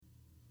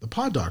The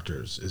Pod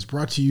Doctors is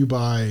brought to you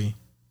by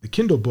the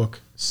Kindle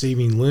book,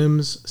 Saving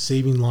Limbs,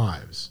 Saving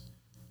Lives.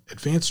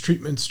 Advanced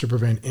Treatments to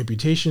Prevent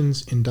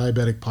Amputations in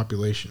Diabetic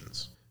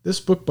Populations. This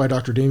book by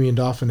Dr. Damien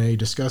Dauphiné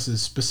discusses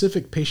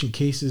specific patient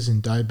cases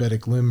in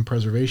diabetic limb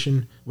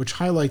preservation, which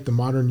highlight the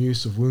modern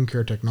use of wound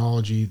care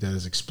technology that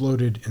has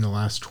exploded in the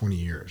last 20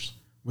 years.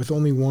 With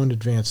only one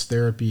advanced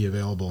therapy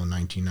available in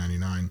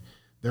 1999,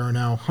 there are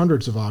now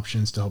hundreds of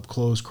options to help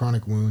close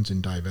chronic wounds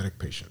in diabetic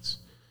patients.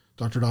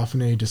 Dr.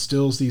 Dauphiné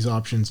distills these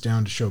options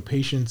down to show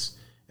patients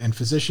and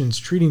physicians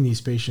treating these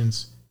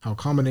patients how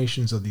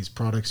combinations of these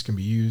products can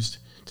be used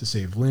to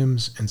save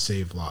limbs and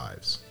save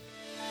lives.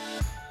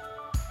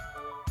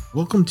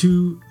 Welcome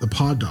to the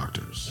Pod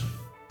Doctors.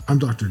 I'm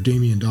Dr.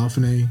 Damien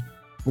Dauphiné,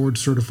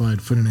 board-certified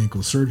foot and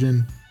ankle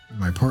surgeon, and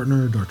my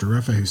partner, Dr.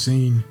 Rafa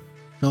Hussein,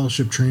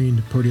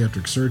 fellowship-trained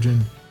podiatric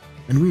surgeon,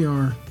 and we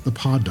are the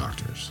Pod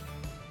Doctors.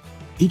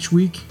 Each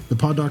week, the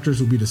Pod Doctors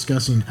will be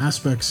discussing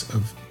aspects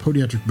of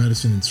podiatric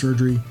medicine and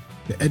surgery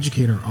to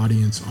educate our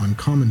audience on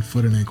common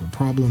foot and ankle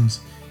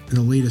problems and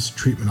the latest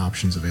treatment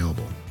options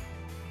available.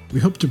 We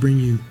hope to bring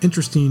you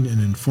interesting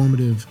and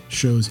informative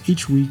shows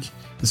each week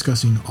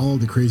discussing all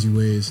the crazy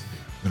ways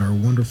that our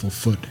wonderful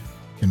foot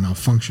can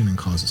malfunction and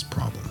cause us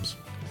problems.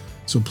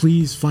 So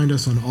please find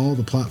us on all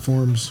the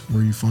platforms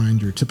where you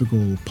find your typical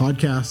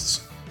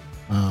podcasts,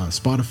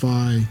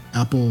 Spotify,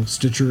 Apple,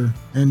 Stitcher,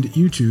 and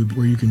YouTube,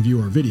 where you can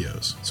view our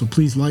videos. So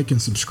please like and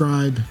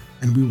subscribe,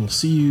 and we will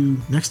see you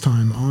next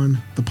time on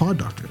the Pod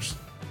Doctors.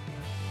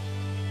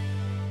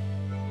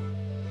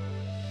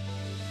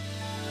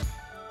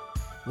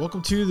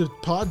 Welcome to the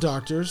Pod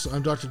Doctors.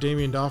 I'm Dr.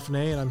 Damien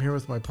Dauphiné, and I'm here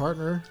with my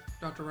partner,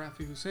 Dr.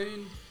 Rafi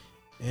Hussein.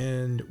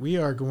 And we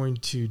are going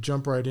to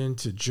jump right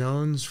into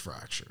Jones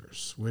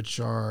fractures,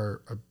 which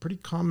are a pretty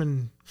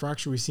common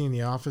fracture we see in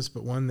the office,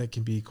 but one that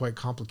can be quite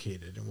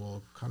complicated. And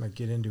we'll kind of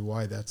get into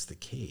why that's the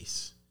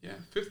case. Yeah,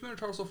 fifth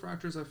metatarsal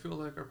fractures, I feel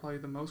like, are probably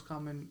the most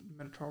common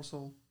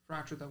metatarsal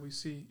fracture that we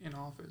see in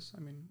office. I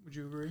mean, would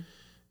you agree?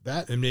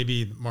 That and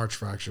maybe March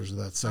fractures, or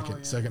that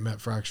second met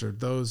fracture.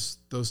 Those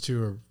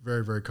two are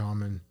very, very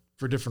common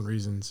for different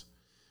reasons.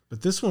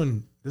 But this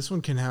one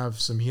can have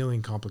some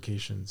healing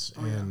complications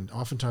and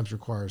oftentimes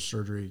requires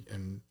surgery,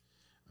 and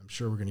I'm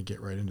sure we're going to get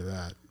right into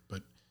that.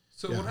 But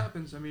what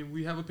happens? I mean,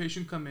 we have a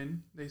patient come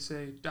in. They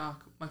say,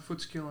 "Doc, my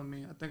foot's killing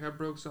me. I think I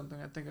broke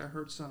something. I think I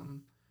hurt something."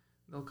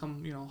 They'll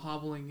come,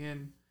 hobbling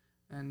in,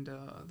 and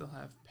they'll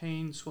have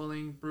pain,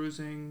 swelling,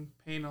 bruising,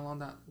 pain along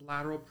that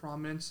lateral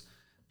prominence,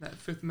 that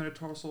fifth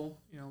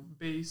metatarsal,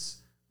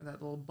 base, and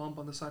that little bump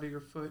on the side of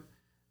your foot.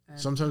 And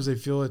sometimes they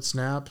feel it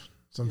snap.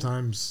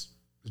 Sometimes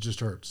it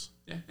just hurts.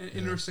 Yeah, and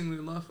interestingly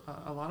enough,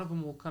 a lot of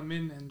them will come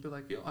in and be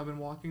like, "Yo, I've been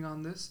walking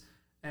on this,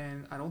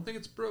 and I don't think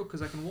it's broke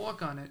because I can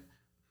walk on it.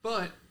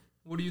 But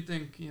what do you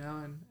think?"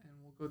 And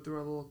we'll go through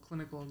our little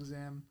clinical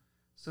exam.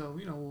 So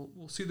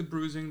we'll see the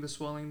bruising, the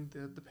swelling,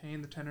 the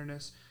pain, the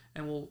tenderness,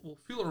 and we'll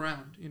feel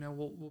around.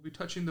 We'll be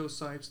touching those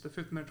sites, the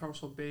fifth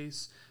metatarsal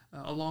base,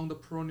 along the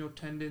peroneal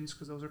tendons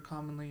because those are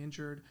commonly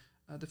injured,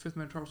 the fifth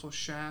metatarsal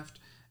shaft,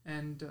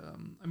 and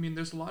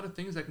there's a lot of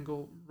things that can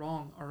go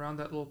wrong around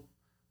that little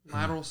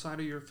lateral side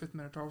of your fifth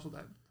metatarsal,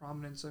 that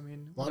prominence. A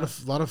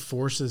lot of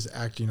forces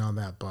acting on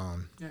that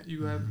bone. Yeah,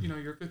 you have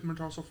your fifth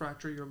metatarsal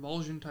fracture, your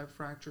avulsion type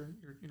fracture,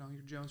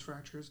 your Jones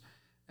fractures.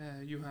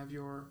 You have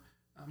your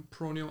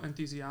peroneal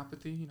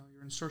enthesiopathy,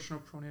 your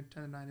insertional peroneal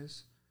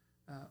tendonitis,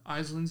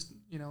 Eislin's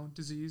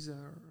disease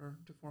or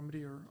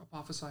deformity or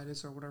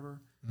apophysitis or whatever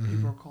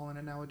people are calling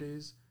it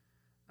nowadays.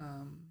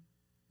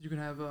 You can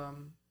have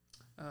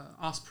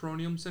os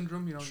peroneum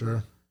syndrome,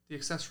 sure. The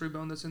accessory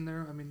bone that's in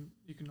there. I mean,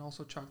 you can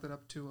also chalk that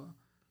up to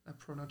a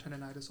peroneal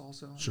tendonitis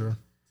also. Sure.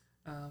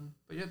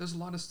 But yeah, there's a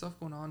lot of stuff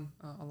going on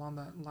along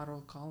that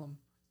lateral column.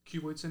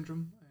 Cuboid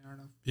syndrome, I don't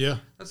know. Yeah.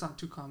 That's not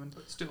too common,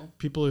 but still.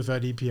 People who've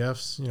had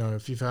EPFs,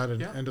 if you've had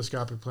an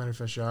endoscopic plantar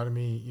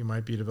fasciotomy, you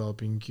might be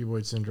developing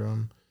cuboid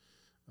syndrome.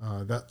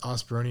 That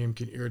os peroneum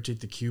can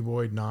irritate the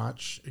cuboid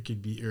notch. It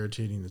could be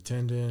irritating the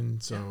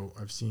tendon. So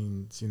I've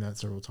seen that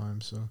several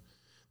times. So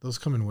those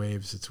come in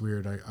waves. It's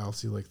weird. I'll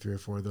see like 3 or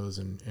 4 of those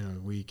in a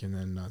week and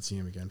then not see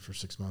them again for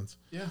 6 months.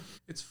 Yeah,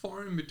 it's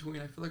far in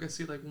between. I feel like I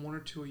see like 1 or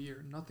 2 a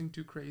year. Nothing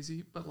too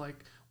crazy. But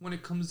like when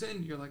it comes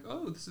in, you're like,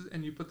 oh, this is,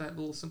 and you put that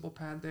little simple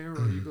pad there,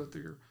 or you go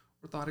through your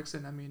orthotics,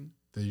 and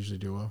they usually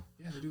do well.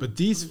 Yeah, they do. But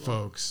these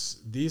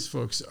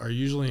folks are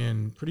usually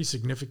in pretty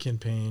significant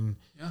pain.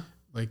 Yeah.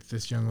 Like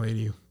this young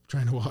lady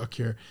trying to walk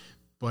here.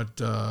 But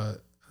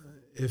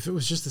if it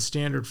was just a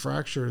standard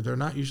fracture, they're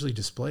not usually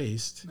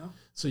displaced. No.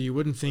 So you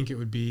wouldn't think it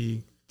would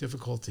be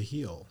difficult to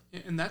heal.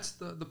 And that's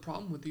the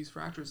problem with these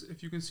fractures.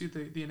 If you can see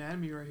the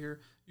anatomy right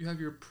here, you have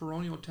your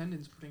peroneal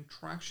tendons putting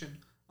traction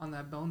on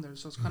that bone there.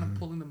 So it's kind of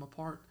pulling them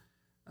apart.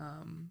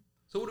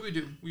 So what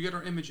do? We get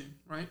our imaging,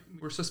 right?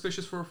 We're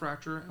suspicious for a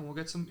fracture, and we'll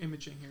get some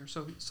imaging here.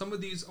 So some of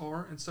these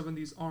are, and some of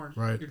these aren't.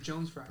 Right. Your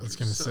Jones fractures. I was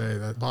going to say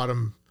that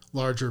bottom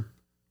larger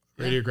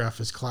radiograph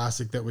is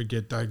classic. That would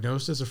get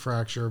diagnosed as a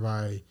fracture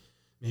by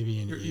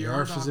maybe an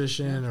ER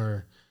physician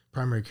or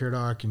primary care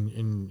doc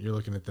and you're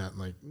looking at that and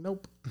like,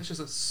 nope. It's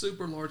just a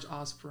super large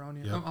os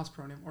peroneum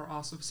or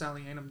os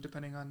salienum,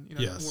 depending on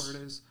Yes. where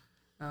it is.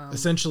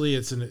 Essentially,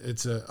 it's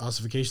a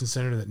ossification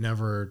center that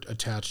never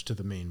attached to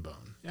the main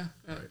bone. Yeah,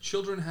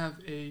 children have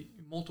a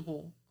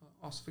multiple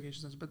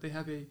ossification centers, but they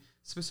have a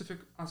specific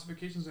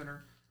ossification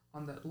center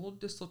on that little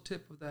distal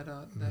tip of that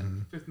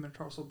fifth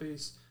metatarsal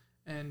base.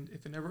 And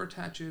if it never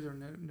attaches or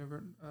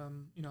never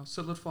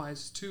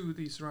solidifies to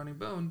the surrounding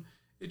bone,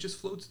 it just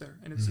floats there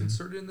and it's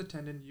inserted in the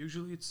tendon.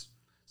 Usually, it's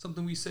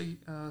something we say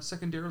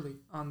secondarily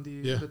on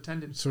the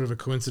tendon. Sort of a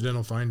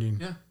coincidental finding.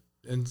 Yeah.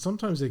 And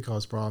sometimes they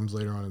cause problems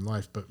later on in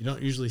life, but you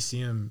don't usually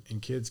see them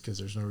in kids because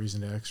there's no reason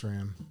to x-ray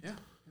them. Yeah.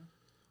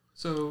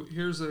 So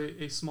here's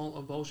a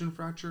small avulsion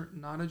fracture,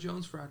 not a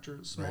Jones fracture,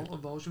 small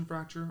avulsion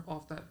fracture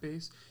off that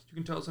base. You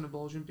can tell it's an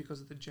avulsion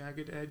because of the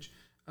jagged edge.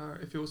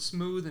 If it was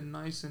smooth and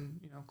nice and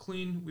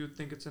clean, we would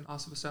think it's an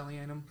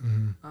ossifocalianum.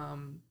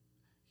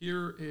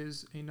 Here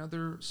is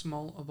another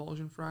small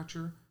avulsion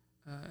fracture,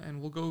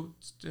 and we'll go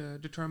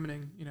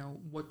determining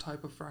what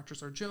type of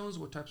fractures are Jones,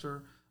 what types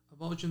are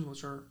avulsions,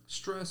 which are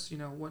stress.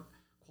 What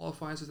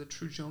qualifies as a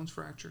true Jones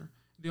fracture.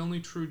 The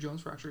only true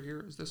Jones fracture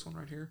here is this one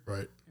right here.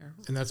 Right. Here.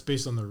 And that's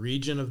based on the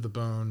region of the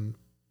bone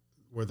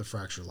where the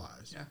fracture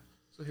lies. Yeah.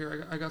 So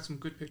here I got some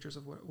good pictures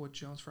of what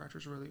Jones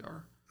fractures really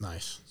are.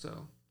 Nice.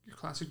 So your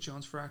classic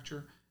Jones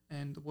fracture,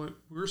 and what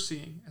we're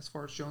seeing as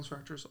far as Jones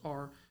fractures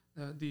are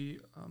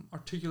the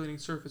articulating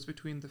surface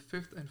between the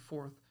fifth and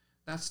fourth.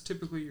 That's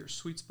typically your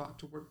sweet spot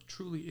to where it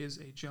truly is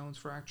a Jones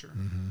fracture.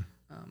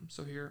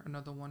 So here,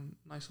 another one,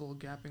 nice little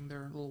gapping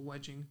there, a little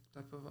wedging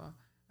type of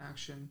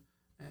action,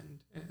 and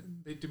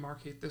they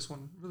demarcate this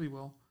one really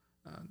well.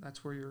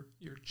 That's where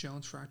your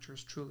Jones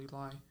fractures truly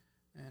lie,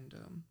 and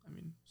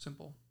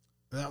simple.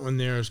 That one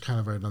there is kind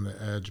of right on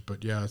the edge,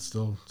 but yeah, it's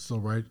still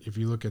right. If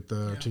you look at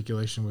the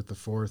articulation with the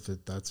fourth,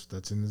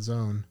 that's in the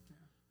zone.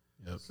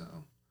 Yeah. Yep. So,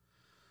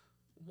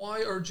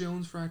 why are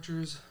Jones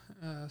fractures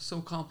so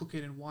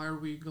complicated? Why are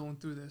we going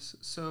through this?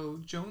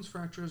 So, Jones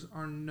fractures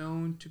are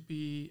known to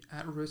be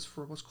at risk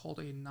for what's called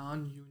a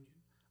non-union.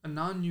 A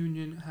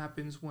non-union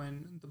happens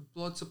when the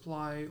blood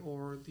supply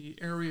or the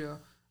area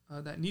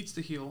that needs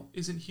to heal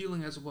isn't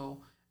healing as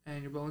well,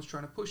 and your bone's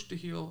trying to push to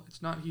heal,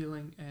 it's not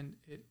healing, and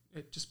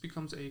it just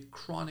becomes a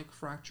chronic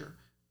fracture,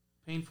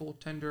 painful,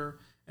 tender,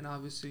 and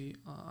obviously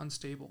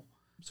unstable.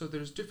 So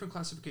there's different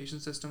classification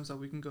systems that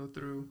we can go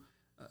through.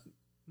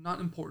 Not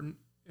important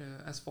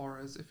as far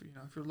as if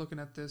you're looking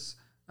at this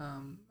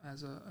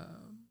as a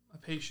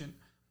patient,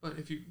 but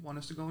if you want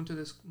us to go into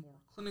this more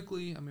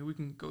clinically, we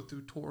can go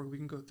through TORG, we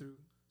can go through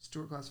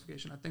Stewart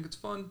classification. I think it's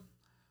fun.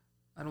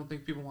 I don't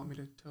think people want me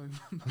to tell you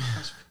about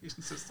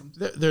classification systems.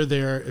 They're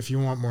there. If you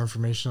want more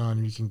information on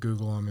them, you can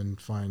Google them and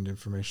find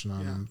information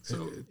on them.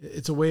 So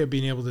it's a way of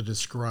being able to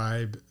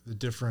describe the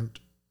different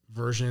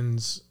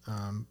versions,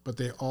 but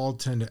they all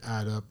tend to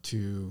add up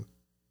to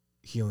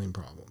healing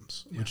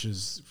problems, which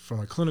is, from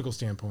a clinical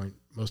standpoint,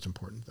 most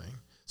important thing.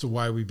 So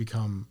why we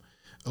become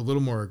a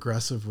little more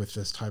aggressive with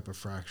this type of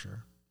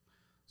fracture.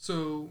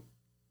 So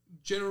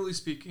generally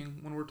speaking,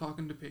 when we're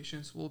talking to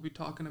patients, we'll be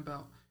talking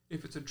about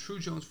if it's a true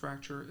Jones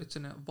fracture, it's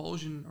an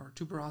avulsion or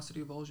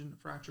tuberosity avulsion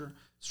fracture,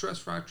 stress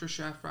fracture,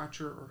 shaft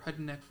fracture, or head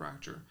and neck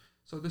fracture.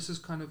 So this is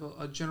kind of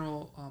a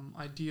general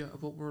idea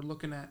of what we're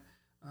looking at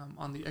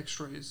on the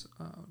x-rays,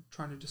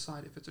 trying to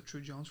decide if it's a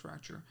true Jones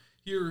fracture.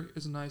 Here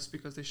is nice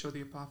because they show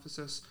the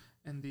apophysis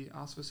and the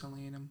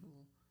ossifocalianum.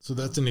 So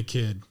that's in a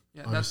kid.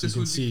 Yeah, obviously this you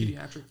can would see be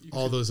pediatric.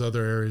 all those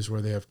other areas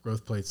where they have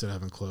growth plates that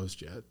haven't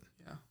closed yet.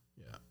 Yeah.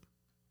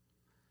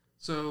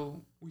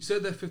 So we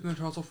said that fifth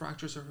metatarsal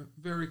fractures are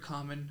very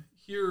common.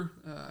 Here,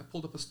 I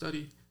pulled up a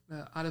study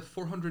that out of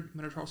 400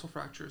 metatarsal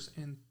fractures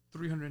in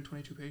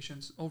 322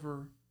 patients,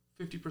 over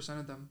 50%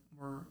 of them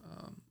were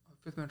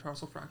fifth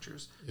metatarsal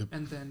fractures. Yep.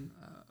 And then,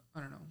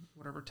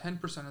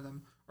 10% of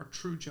them are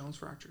true Jones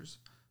fractures.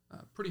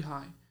 Pretty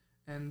high.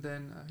 And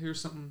then here's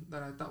something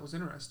that I thought was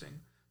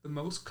interesting. The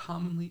most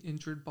commonly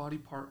injured body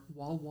part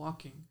while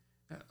walking,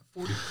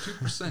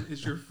 42%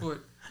 is your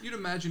foot. You'd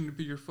imagine it'd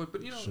be your foot,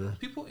 but sure.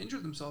 People injure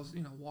themselves,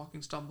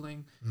 walking,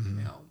 stumbling,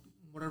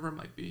 whatever it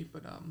might be.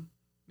 But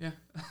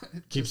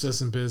keeps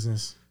us in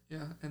business.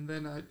 Yeah, and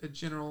then a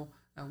general,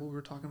 what we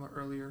were talking about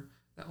earlier,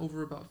 that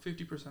over about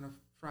 50% of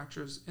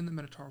fractures in the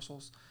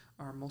metatarsals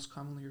are most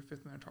commonly your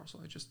fifth metatarsal.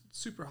 It's just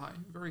super high,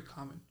 very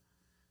common.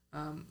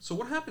 So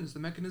what happens? The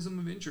mechanism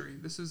of injury.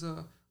 This is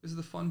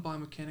the fun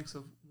biomechanics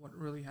of what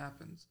really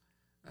happens.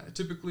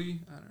 Typically,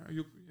 I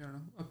don't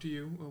know, up to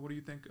you. What do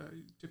you think?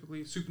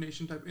 Typically,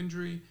 supination type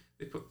injury.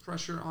 They put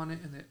pressure on it,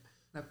 and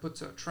that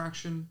puts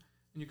traction,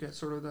 and you get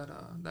sort of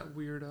that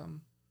weird.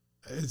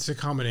 It's a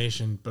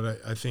combination, but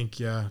I think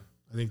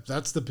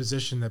that's the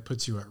position that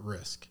puts you at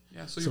risk.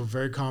 Yeah. So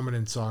very common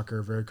in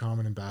soccer, very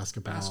common in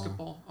basketball.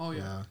 Basketball. Oh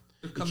yeah.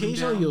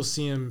 Occasionally you'll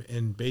see them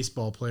in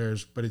baseball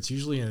players, but it's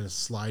usually in a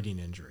sliding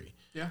injury.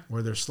 Yeah.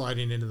 Where they're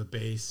sliding into the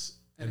base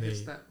and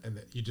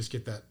you just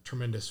get that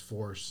tremendous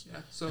force. Yeah.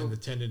 So and the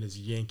tendon is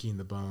yanking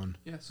the bone.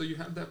 Yeah. So you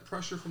have that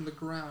pressure from the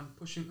ground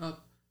pushing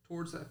up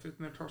towards that fifth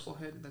metatarsal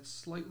head that's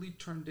slightly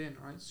turned in,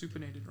 right,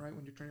 supinated, right,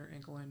 when you turn your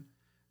ankle in,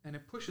 and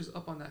it pushes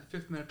up on that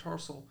fifth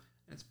metatarsal,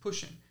 and it's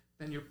pushing.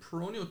 Then your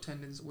peroneal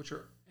tendons, which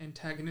are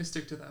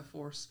antagonistic to that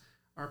force,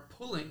 are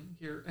pulling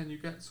here, and you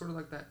get sort of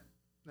like that.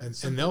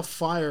 And they'll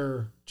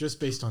fire just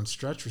based on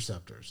stretch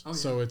receptors. Oh, yeah.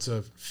 So it's a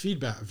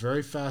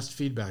very fast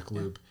feedback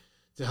loop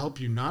to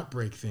help you not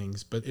break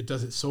things, but it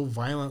does it so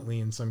violently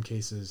in some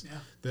cases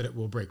that it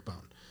will break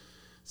bone.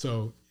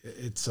 So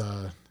it's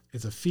a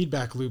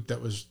feedback loop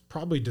that was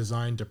probably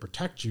designed to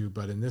protect you,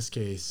 but in this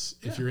case,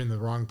 if you're in the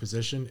wrong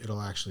position,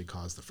 it'll actually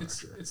cause the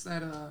fracture. It's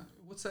that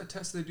what's that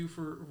test they do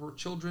for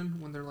children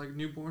when they're like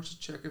newborns to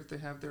check if they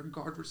have their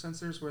guard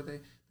sensors, where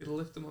they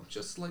lift them up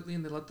just slightly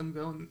and they let them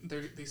go and they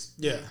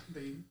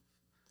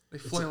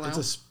flail out.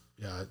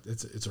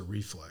 It's a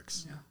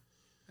reflex.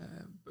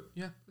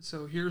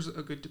 So here's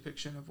a good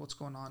depiction of what's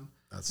going on.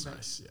 That's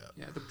nice.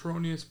 The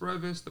peroneus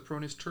brevis, the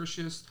peroneus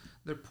tertius,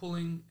 they're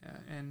pulling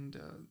and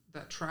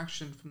that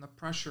traction from the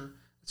pressure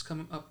that's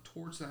coming up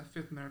towards that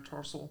fifth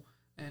metatarsal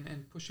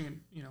and pushing it,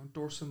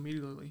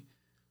 dorsomedially.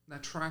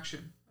 That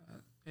traction,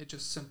 it's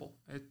just simple.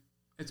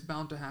 It's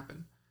bound to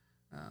happen.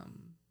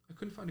 I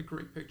couldn't find a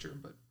great picture,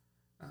 but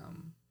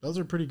those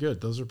are pretty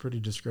good. Those are pretty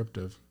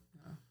descriptive.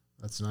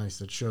 That's nice.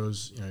 That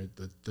shows,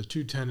 the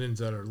two tendons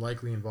that are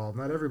likely involved.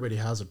 Not everybody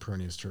has a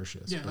peroneus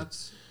tertius.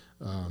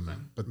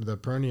 But the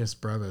peroneus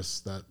brevis,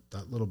 that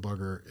little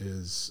bugger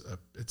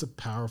it's a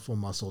powerful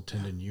muscle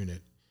tendon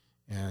unit,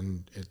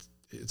 and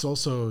it's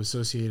also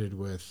associated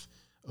with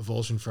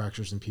avulsion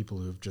fractures in people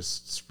who have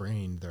just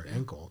sprained their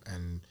ankle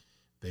and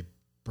they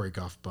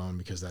break off bone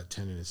because that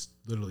tendon is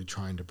literally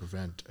trying to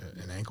prevent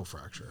an ankle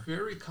fracture.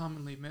 Very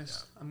commonly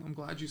missed. I'm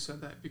glad you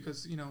said that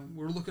because,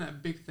 we're looking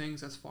at big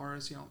things as far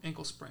as,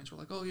 ankle sprains. We're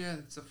like, oh yeah,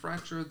 it's a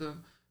fracture of the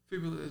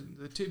fibula,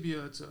 the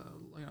tibia, it's a,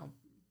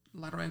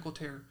 lateral ankle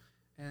tear,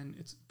 and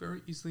it's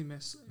very easily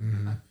missed.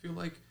 Mm-hmm. I feel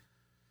like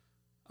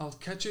I'll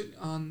catch it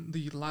on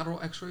the lateral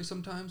x-ray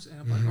sometimes, and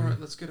I'm like, all right,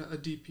 let's get a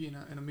DP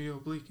and a medial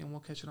oblique, and we'll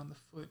catch it on the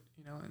foot,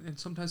 and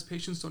sometimes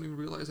patients don't even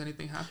realize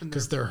anything happened there.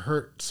 Because they're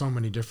hurt so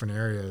many different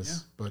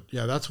areas. But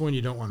that's one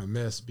you don't want to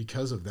miss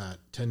because of that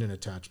tendon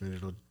attachment.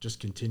 It'll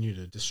just continue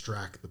to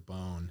distract the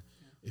bone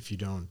if you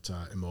don't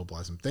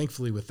immobilize them.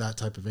 Thankfully, with that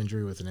type of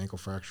injury, with an ankle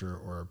fracture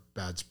or a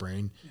bad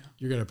sprain,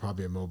 you're going to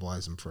probably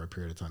immobilize them for a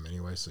period of time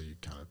anyway, so you're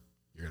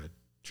going to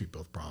treat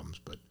both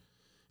problems. But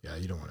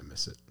you don't want to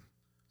miss it.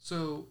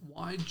 So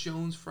why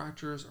Jones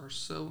fractures are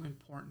so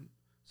important.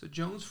 So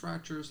Jones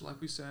fractures,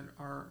 like we said,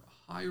 are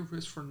high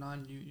risk for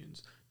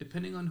non-unions.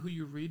 Depending on who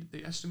you read,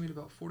 they estimate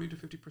about 40 to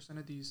 50%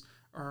 of these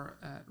are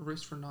at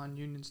risk for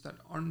non-unions that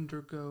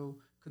undergo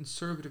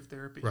conservative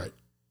therapy. Right.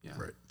 Yeah.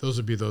 Right. Those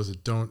would be those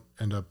that don't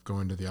end up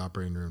going to the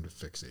operating room to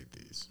fixate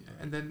these. Yeah.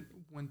 And then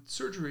when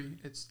surgery,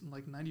 it's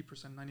like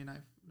 90%,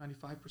 99,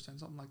 95%,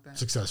 something like that.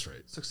 Success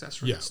rate.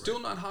 Yeah, still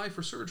not high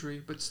for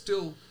surgery, but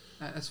still,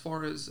 as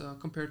far as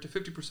compared to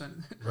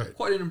 50%,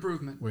 quite an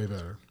improvement. Way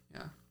better.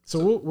 Yeah.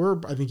 So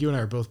I think you and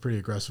I are both pretty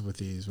aggressive with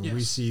these. When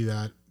we see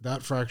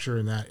that fracture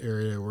in that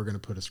area, we're going to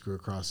put a screw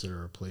across it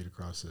or a plate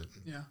across it.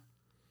 Yeah.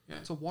 Yeah,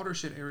 it's a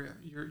watershed area.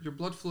 Your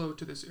blood flow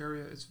to this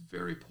area is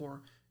very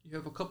poor. You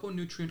have a couple of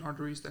nutrient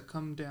arteries that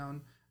come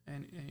down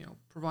and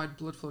provide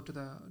blood flow to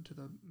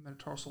the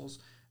metatarsals.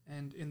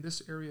 And in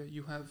this area,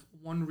 you have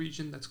one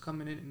region that's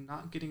coming in and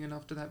not getting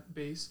enough to that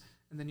base,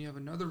 and then you have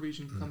another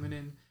region coming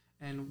in,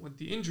 and with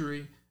the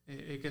injury,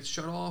 it gets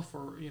shut off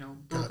or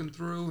broken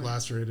through,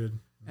 lacerated,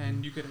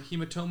 and you get a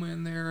hematoma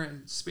in there,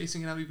 and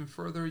spacing it out even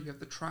further. You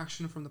have the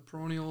traction from the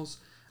peroneals.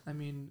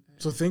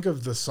 So think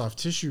of the soft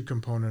tissue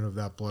component of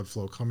that blood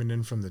flow coming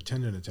in from the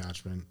tendon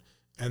attachment,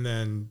 and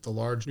then the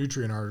large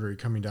nutrient artery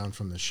coming down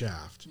from the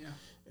shaft,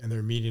 and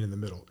they're meeting in the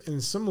middle.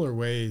 In similar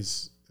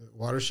ways,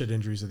 watershed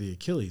injuries of the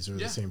Achilles are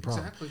the same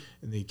problem. Exactly.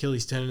 In the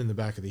Achilles tendon in the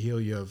back of the heel,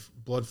 you have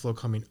blood flow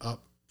coming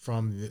up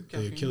from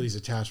the Achilles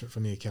attachment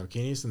from the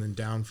calcaneus and then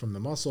down from the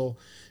muscle,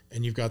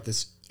 and you've got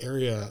this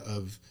area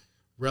of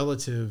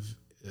relative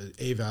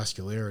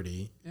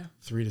avascularity,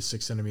 3 to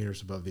 6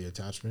 centimeters above the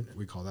attachment.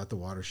 We call that the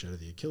watershed of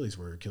the Achilles,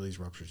 where Achilles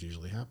ruptures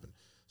usually happen.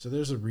 So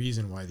there's a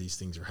reason why these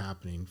things are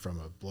happening from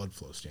a blood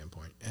flow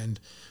standpoint, and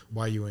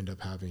why you end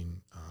up having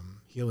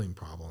healing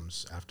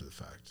problems after the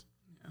fact.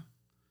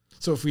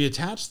 So if we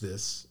attach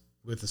this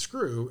with a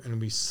screw and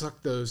we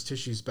suck those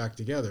tissues back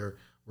together,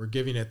 we're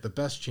giving it the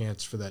best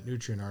chance for that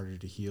nutrient artery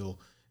to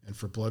heal and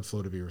for blood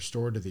flow to be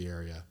restored to the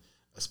area,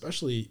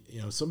 especially,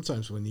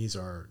 sometimes when these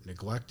are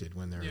neglected,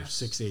 when they're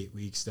 6 to 8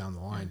 weeks down the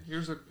line.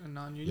 Here's a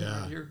non-union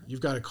right here. You've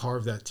got to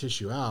carve that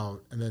tissue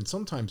out and then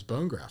sometimes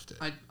bone graft it.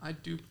 I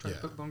do try to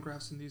put bone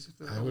grafts in these.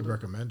 If I would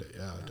recommend it.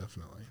 Yeah,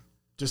 definitely.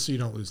 Just so you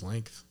don't lose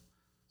length.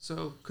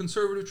 So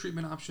conservative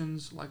treatment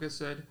options, like I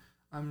said,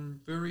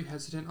 I'm very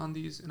hesitant on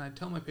these, and I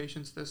tell my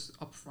patients this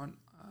up front.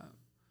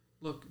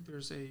 Look,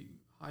 there's a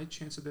high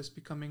chance of this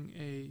becoming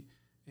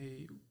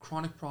a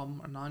chronic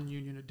problem, a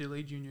non-union, a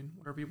delayed union,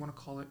 whatever you want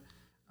to call it.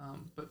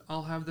 But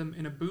I'll have them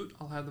in a boot.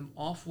 I'll have them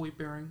off weight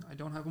bearing. I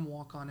don't have them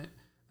walk on it.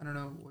 I don't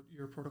know what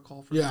your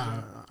protocol for.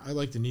 Yeah, I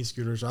like the knee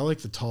scooters. I like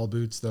the tall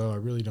boots, though. I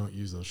really don't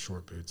use those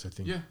short boots. I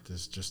think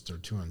they're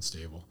too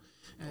unstable.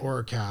 Or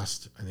a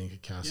cast. I think a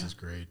cast is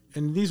great.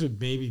 And these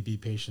would maybe be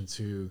patients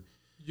who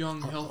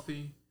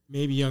healthy,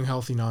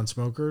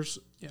 non-smokers.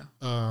 Yeah.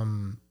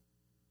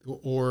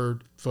 Or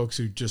folks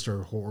who just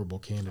are horrible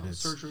candidates.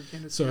 Surgery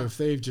candidates. So if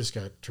they've just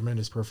got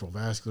tremendous peripheral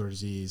vascular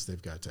disease,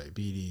 they've got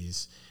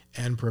diabetes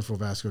and peripheral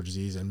vascular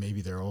disease, and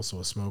maybe they're also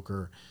a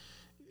smoker,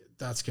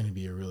 that's going to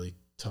be a really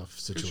tough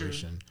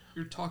situation.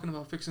 You're talking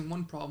about fixing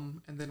one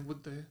problem, and then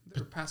with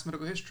their past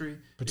medical history,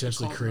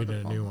 potentially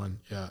creating a new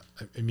one. Yeah,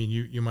 I mean,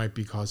 you might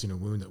be causing a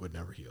wound that would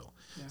never heal.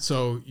 Yeah.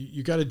 So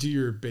you got to do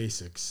your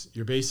basics.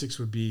 Your basics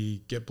would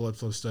be get blood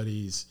flow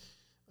studies,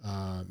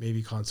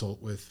 maybe consult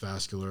with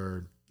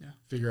vascular. Yeah.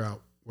 Figure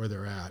out where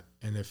they're at,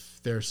 and if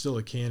they're still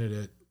a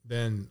candidate,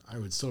 then I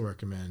would still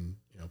recommend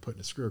putting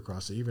a screw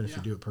across it, even if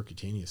you do it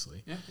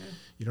percutaneously. Yeah.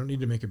 You don't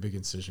need to make a big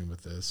incision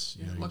with this.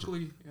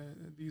 Luckily,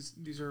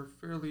 these are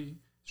fairly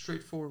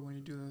straightforward when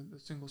you do the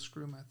single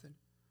screw method.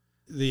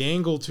 The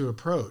angle to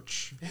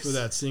approach for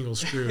that single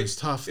screw is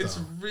tough, though. It's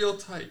real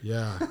tight.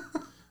 Yeah.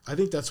 I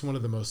think that's one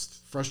of the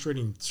most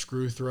frustrating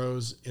screw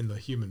throws in the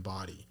human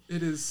body.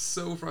 It is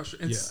so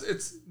frustrating.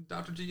 It's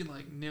Dr. G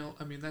nail.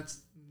 I mean, that's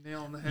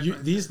nail on the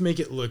head. These make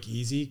it look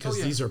easy because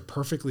these are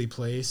perfectly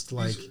placed.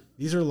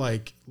 These are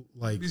like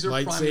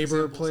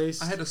lightsaber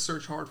placed. I had to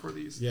search hard for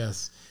these.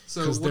 Yes,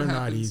 because they're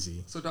not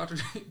easy. So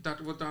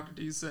what Dr.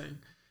 D is saying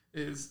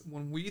is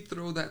when we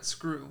throw that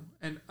screw,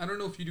 and I don't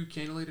know if you do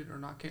cannulated or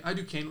not. I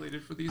do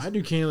cannulated for these. I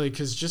do cannulated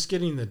because just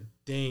getting the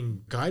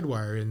dang guide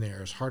wire in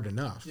there is hard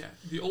enough. Yeah,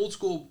 the old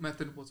school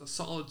method was a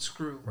solid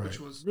screw, which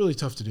was really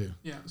tough to do.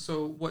 Yeah,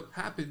 so what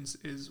happens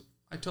is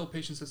I tell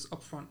patients this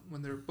up front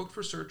when they're booked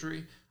for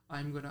surgery.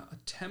 I'm going to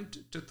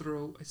attempt to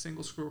throw a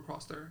single screw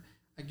across there.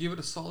 I give it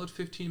a solid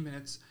 15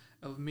 minutes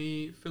of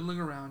me fiddling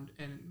around,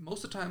 and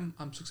most of the time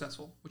I'm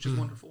successful, which is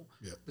wonderful.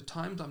 Yeah. The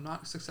times I'm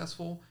not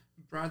successful,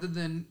 rather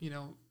than,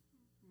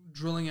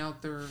 drilling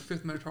out their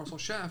fifth metatarsal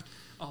shaft,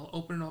 I'll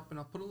open it up and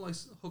I'll put a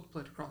nice hook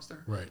plate across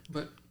there. Right.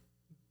 But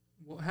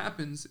what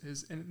happens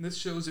is, and this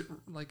shows it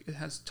like it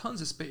has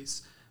tons of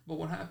space, but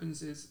what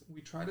happens is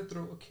we try to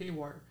throw a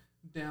K-wire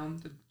down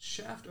the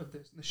shaft of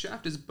this. The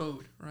shaft is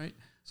bowed, right?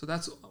 So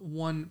that's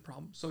one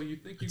problem. So you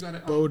think you got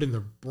it bowed in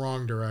the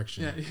wrong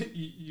direction. Yeah,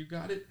 you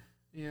got it.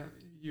 Yeah,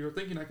 you're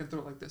thinking I can throw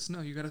it like this.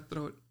 No, you got to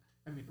throw it,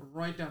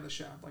 right down the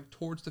shaft, like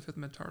towards the fifth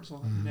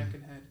metatarsal, neck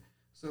and head.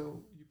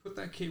 So you put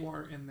that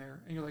K-wire in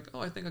there, and you're like,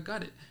 oh, I think I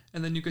got it.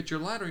 And then you get your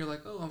ladder, you're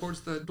like, oh, I'm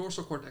towards the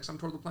dorsal cortex. I'm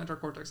toward the plantar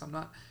cortex. I'm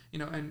not,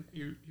 and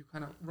you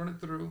kind of run it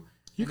through.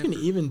 You can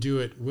even do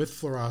it with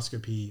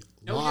fluoroscopy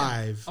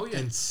live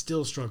and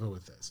still struggle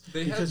with this.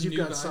 Because you've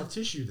got soft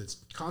tissue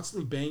that's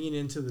constantly banging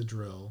into the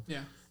drill.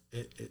 Yeah.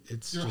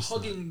 It's you're just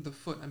hugging the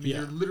foot.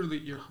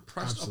 You're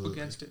pressed up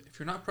against it. If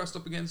you're not pressed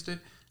up against it,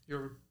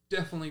 you're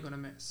definitely going to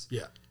miss.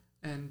 Yeah.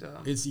 And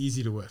it's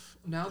easy to whiff.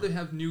 Now they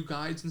have new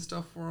guides and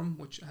stuff for them,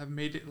 which have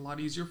made it a lot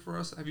easier for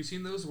us. Have you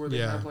seen those where they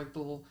have like the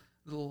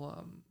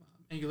little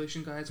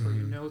angulation guides where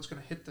it's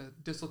going to hit the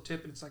distal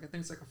tip, and it's like I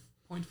think it's like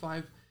a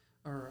 0.5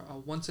 or a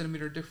 1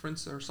 centimeter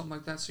difference or something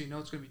like that, so it's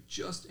going to be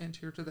just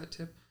anterior to that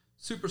tip.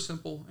 Super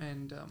simple,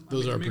 and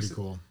those are pretty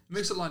cool. It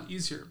makes it a lot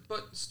easier,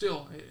 but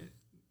still,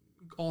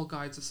 all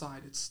guides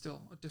aside, it's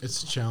still a difficult.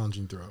 It's a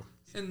challenging throw.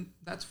 And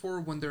that's for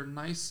when they're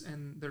nice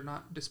and they're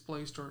not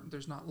displaced or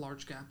there's not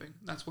large gapping.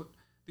 That's what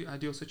the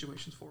ideal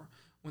situation's for.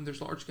 When there's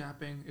large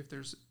gapping, if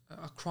there's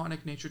a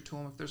chronic nature to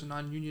them, if there's a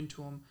non-union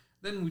to them,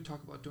 then we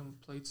talk about doing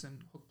plates and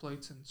hook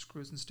plates and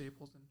screws and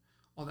staples and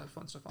all that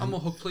fun stuff. I'm a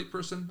hook plate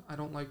person. I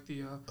don't like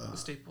the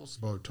staples.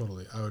 Oh,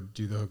 totally. I would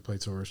do the hook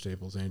plates over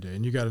staples any day.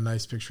 And you got a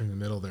nice picture in the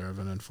middle there of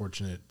an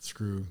unfortunate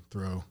screw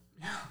throw.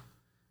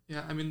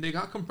 Yeah. They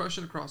got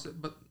compression across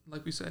it, but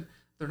like we said,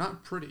 they're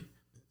not pretty.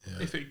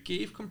 Yeah. If it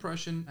gave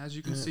compression, as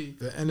you can see,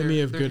 the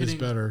enemy of good is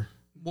better.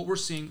 What we're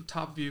seeing,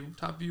 top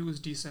view is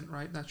decent,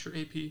 right? That's your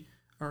AP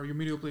or your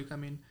medial oblique.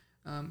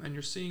 And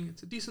you're seeing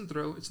it's a decent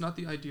throw. It's not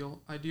the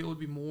ideal. Ideal would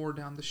be more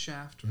down the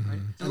shaft, right?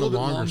 And a little bit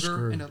longer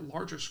screw. And a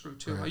larger screw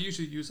too. Right. I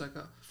usually use like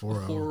a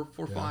 4,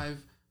 5,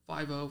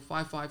 5.0,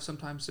 5.5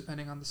 sometimes,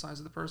 depending on the size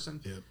of the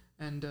person. Yep.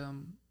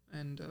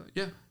 And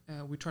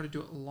we try to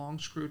do a long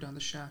screw down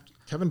the shaft.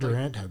 Kevin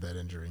Durant had that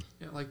injury.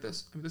 Yeah, like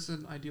this. This is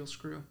an ideal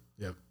screw.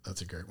 Yep,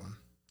 that's a great one.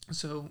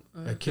 So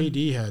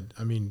KD had,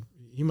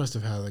 he must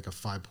have had like a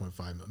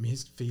 5.5.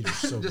 His feet are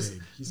so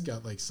big. He's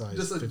got like size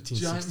 15,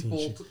 16.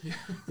 Bolt.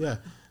 Yeah,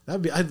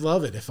 I'd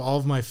love it if all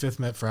of my fifth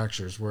met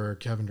fractures were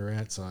Kevin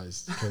Durant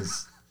sized,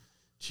 because,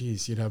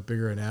 geez, you'd have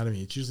bigger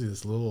anatomy. It's usually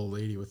this little old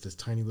lady with this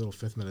tiny little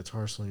fifth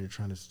metatarsal, and you're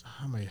trying to,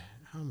 how am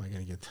I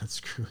going to get that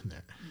screw in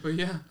there? But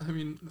yeah,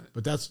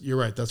 But you're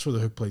right. That's where the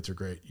hook plates are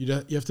great. You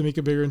have to make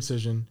a bigger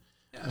incision.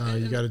 Yeah,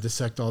 you got to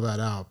dissect all that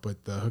out,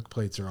 but the hook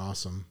plates are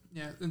awesome.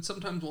 Yeah, and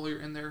sometimes while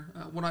you're in there,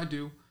 what I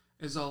do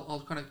is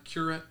I'll kind of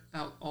curate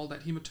out all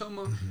that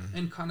hematoma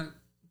and kind of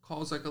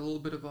cause like a little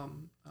bit of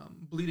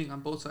bleeding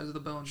on both sides of the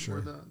bone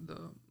where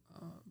the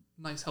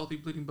nice healthy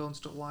bleeding bone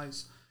still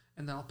lies.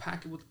 and then I'll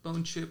pack it with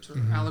bone chips or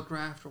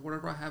allograft or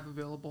whatever I have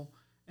available,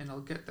 and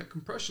I'll get that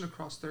compression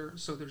across there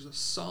so there's a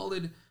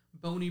solid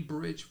bony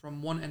bridge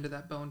from one end of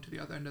that bone to the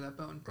other end of that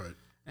bone. Right.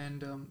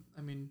 And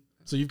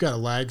so you've got a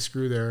lag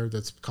screw there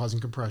that's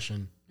causing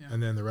compression,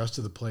 and then the rest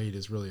of the plate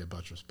is really a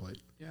buttress plate.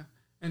 Yeah.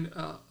 And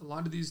a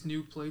lot of these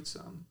new plates,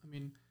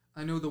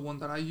 I know the one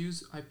that I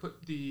use, I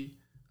put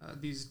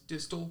these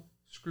distal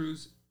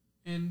screws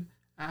in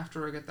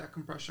after I get that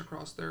compression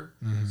across there.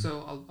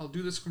 So I'll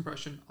do this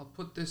compression, I'll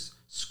put this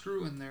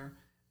screw in there,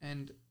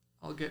 and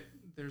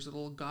there's a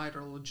little guide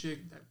or a little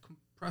jig that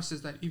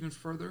compresses that even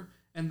further,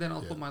 and then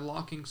I'll put my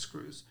locking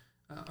screws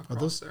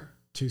across there.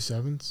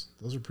 2.7s?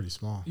 Those are pretty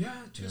small. Yeah,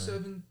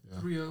 2.7,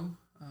 3.0.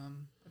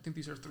 I think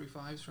these are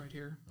 3.5s right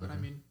here. But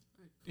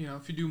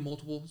if you do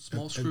multiple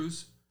small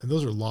screws. And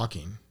those are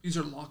locking. These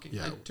are locking.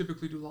 I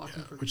typically do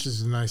locking for these. Which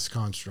is a nice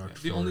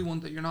construct. The only one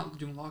that you're not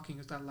doing locking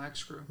is that lag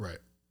screw. Right.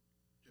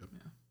 Yep.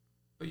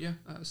 Yeah.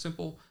 But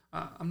simple.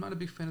 I'm not a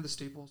big fan of the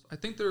staples. I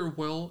think they're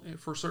well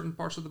for certain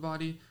parts of the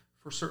body,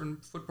 for certain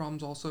foot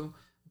problems also.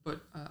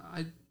 But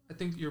I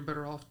think you're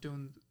better off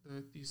doing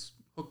these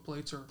hook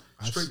plates or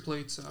straight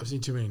plates. I've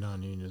seen too many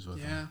non-unions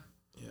with them.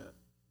 Yeah.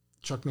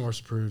 Chuck Norris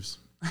approves.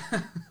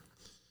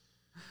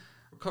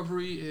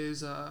 Recovery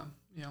is,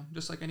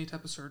 just like any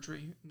type of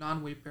surgery,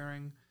 non-weight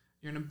bearing.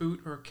 You're in a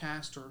boot or a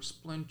cast or a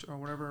splint or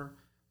whatever.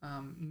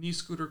 Knee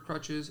scooter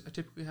crutches, I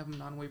typically have them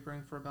non-weight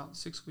bearing for about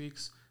 6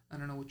 weeks. I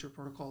don't know what your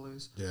protocol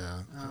is. Yeah.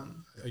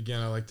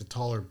 Again, I like the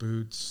taller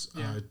boots.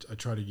 Yeah. I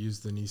try to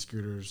use the knee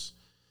scooters.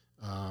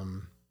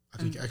 I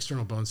think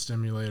external bone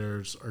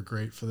stimulators are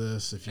great for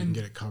this if you can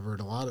get it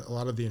covered. A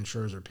lot of the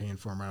insurers are paying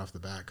for them right off the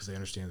bat because they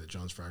understand that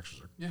Jones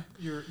fractures are. Yeah,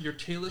 your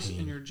talus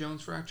and your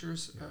Jones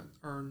fractures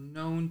are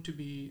known to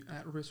be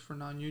at risk for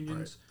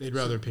non-unions. Right. They'd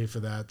rather pay for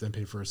that than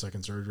pay for a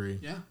second surgery.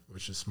 Yeah,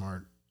 which is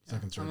smart.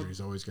 Second surgery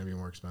is always going to be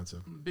more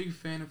expensive. I'm a big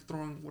fan of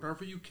throwing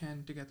whatever you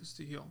can to get this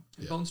to heal.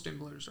 And bone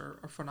stimulators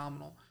are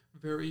phenomenal.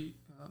 Very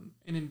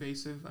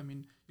ininvasive. I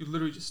mean, you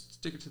literally just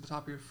stick it to the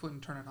top of your foot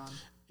and turn it on.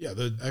 Yeah,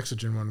 the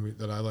Exogen one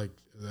that I like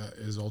that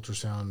is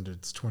ultrasound.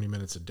 It's 20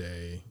 minutes a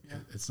day. Yeah.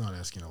 It's not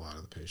asking a lot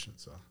of the patient,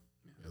 so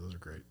those are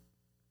great.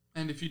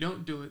 And if you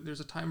don't do it, there's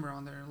a timer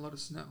on there, and let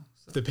us know.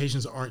 So. If the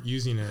patients aren't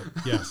using it,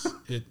 yes,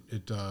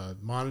 it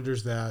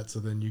monitors that, so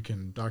then you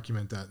can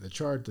document that in the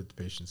chart that the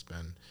patient's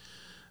been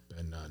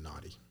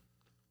naughty.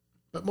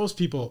 But most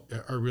people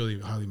are really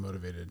highly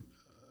motivated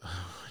when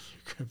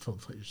your grandpa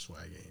put your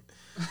swag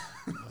ain't.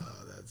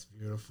 Oh, that's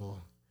beautiful.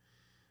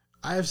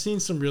 I have seen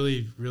some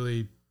really,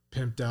 really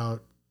pimped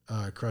out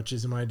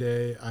crutches in my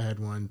day. I had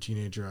one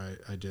teenager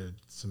I did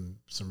some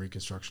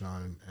reconstruction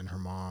on, and her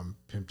mom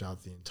pimped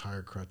out the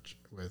entire crutch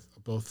with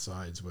both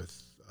sides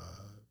with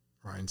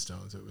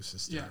rhinestones. It was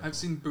hysterical. Yeah, I've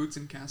seen boots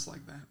and casts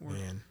like that.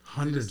 Man,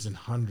 hundreds and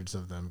hundreds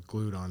of them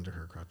glued onto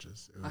her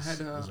crutches. It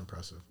was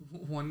impressive.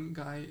 One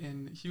guy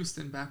in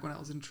Houston back when I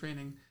was in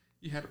training,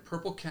 he had a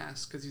purple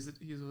cast because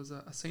he was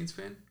a Saints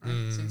fan,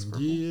 right? Saints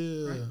purple.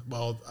 Yeah. Right?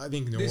 Well, I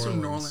think New Orleans. He's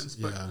from New Orleans,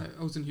 but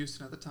I was in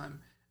Houston at the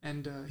time.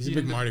 And he's a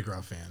big Mardi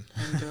Gras fan.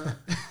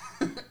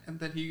 And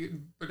then he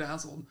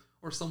bedazzled,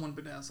 or someone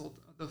bedazzled,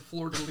 the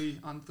fleur-de-lis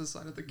on the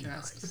side of the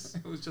cast. Nice.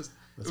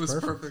 It was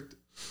perfect.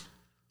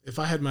 If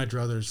I had my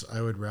druthers,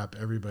 I would wrap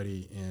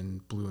everybody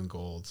in blue and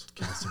gold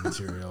casting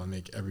material and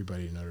make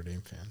everybody a Notre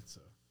Dame fan.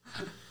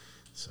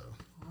 So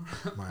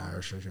my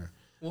Irish treasure.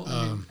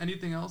 Well,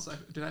 anything else?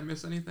 Did I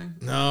miss anything?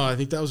 No, I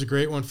think that was a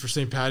great one for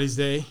St. Paddy's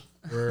Day,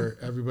 where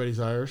everybody's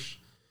Irish.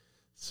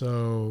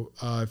 So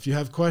if you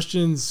have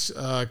questions,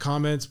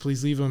 comments,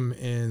 please leave them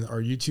in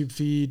our YouTube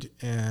feed,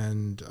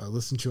 and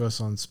listen to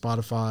us on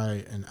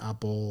Spotify and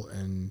Apple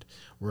and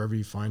wherever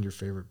you find your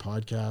favorite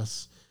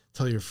podcasts.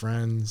 Tell your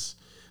friends.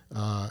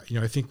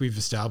 I think we've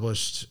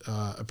established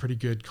a pretty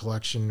good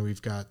collection.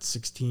 We've got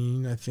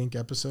 16, I think,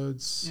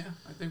 episodes. Yeah,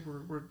 I think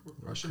we're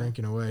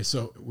cranking away.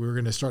 So we're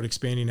going to start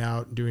expanding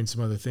out and doing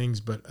some other things,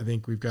 but I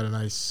think we've got a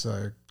nice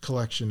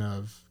collection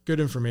of good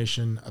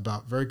information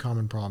about very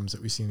common problems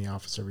that we see in the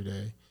office every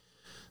day.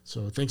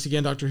 So thanks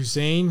again, Dr.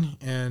 Hussein,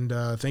 and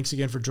thanks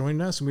again for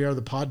joining us. And we are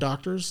the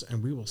PODdoctors,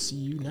 and we will see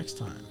you next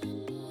time.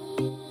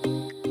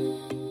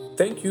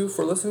 Thank you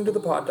for listening to the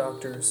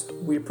PODdoctors.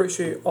 We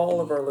appreciate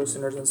all of our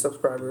listeners and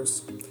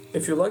subscribers.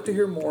 If you'd like to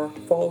hear more,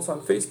 follow us on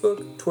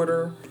Facebook,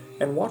 Twitter,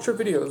 and watch our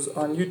videos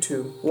on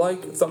YouTube.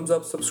 Like, thumbs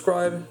up,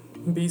 subscribe,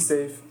 be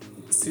safe.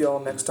 See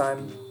y'all next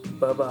time.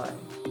 Bye-bye.